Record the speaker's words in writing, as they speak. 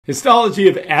Histology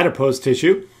of adipose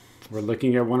tissue. We're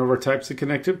looking at one of our types of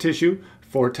connective tissue.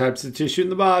 4 types of tissue in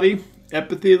the body: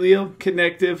 epithelial,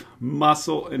 connective,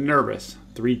 muscle, and nervous.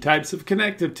 3 types of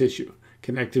connective tissue: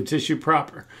 connective tissue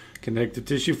proper, connective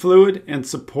tissue fluid, and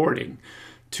supporting.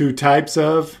 2 types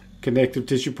of connective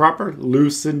tissue proper: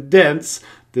 loose and dense.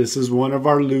 This is one of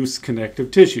our loose connective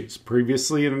tissues.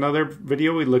 Previously in another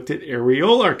video we looked at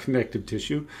areolar connective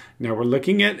tissue. Now we're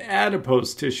looking at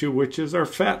adipose tissue, which is our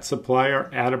fat supply, our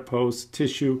adipose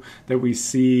tissue that we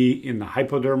see in the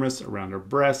hypodermis, around our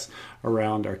breasts,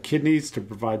 around our kidneys, to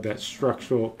provide that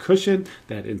structural cushion,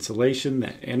 that insulation,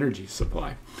 that energy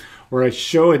supply. Where I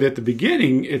show it at the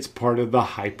beginning, it's part of the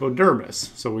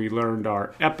hypodermis. So we learned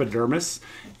our epidermis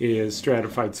is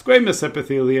stratified squamous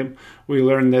epithelium. We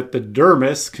learned that the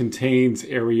dermis contains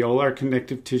areolar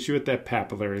connective tissue at that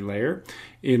papillary layer.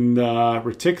 In the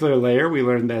reticular layer, we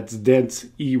learned that's dense,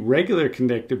 irregular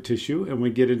connective tissue. And when we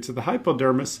get into the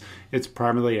hypodermis, it's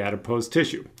primarily adipose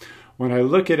tissue. When I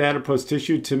look at adipose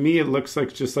tissue, to me, it looks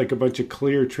like just like a bunch of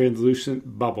clear,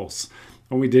 translucent bubbles.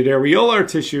 When we did areolar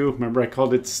tissue, remember I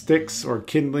called it sticks or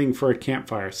kindling for a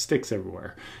campfire, sticks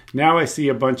everywhere. Now I see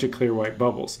a bunch of clear white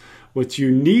bubbles. What's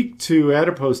unique to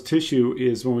adipose tissue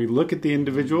is when we look at the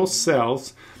individual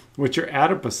cells, which are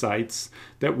adipocytes,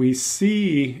 that we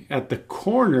see at the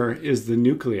corner is the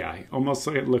nuclei. Almost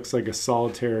like it looks like a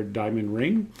solitaire diamond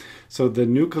ring. So the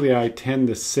nuclei tend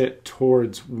to sit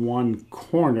towards one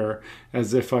corner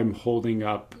as if I'm holding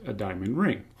up a diamond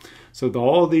ring. So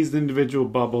all of these individual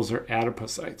bubbles are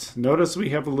adipocytes. Notice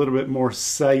we have a little bit more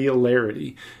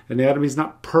cellularity. Anatomy is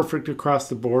not perfect across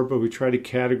the board, but we try to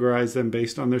categorize them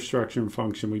based on their structure and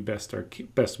function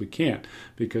best we can,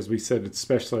 because we said it's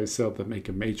specialized cells that make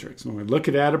a matrix. When we look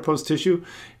at adipose tissue,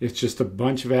 it's just a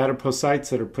bunch of adipocytes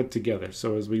that are put together.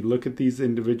 So as we look at these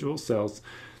individual cells,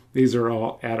 these are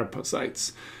all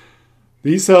adipocytes.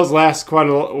 These cells last quite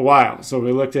a while. So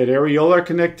we looked at areolar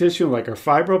connective tissue, like our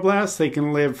fibroblasts. They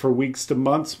can live for weeks to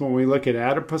months. When we look at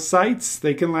adipocytes,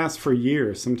 they can last for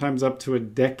years, sometimes up to a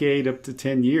decade, up to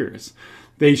 10 years.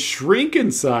 They shrink in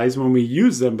size when we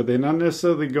use them, but they don't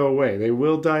necessarily go away. They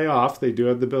will die off. They do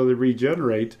have the ability to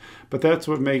regenerate, but that's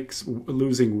what makes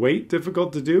losing weight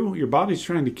difficult to do. Your body's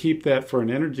trying to keep that for an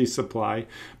energy supply,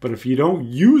 but if you don't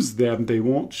use them, they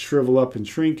won't shrivel up and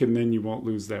shrink, and then you won't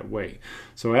lose that weight.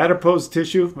 So adipose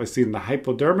tissue, I see in the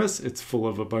hypodermis, it's full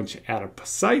of a bunch of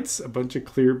adipocytes, a bunch of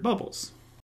clear bubbles.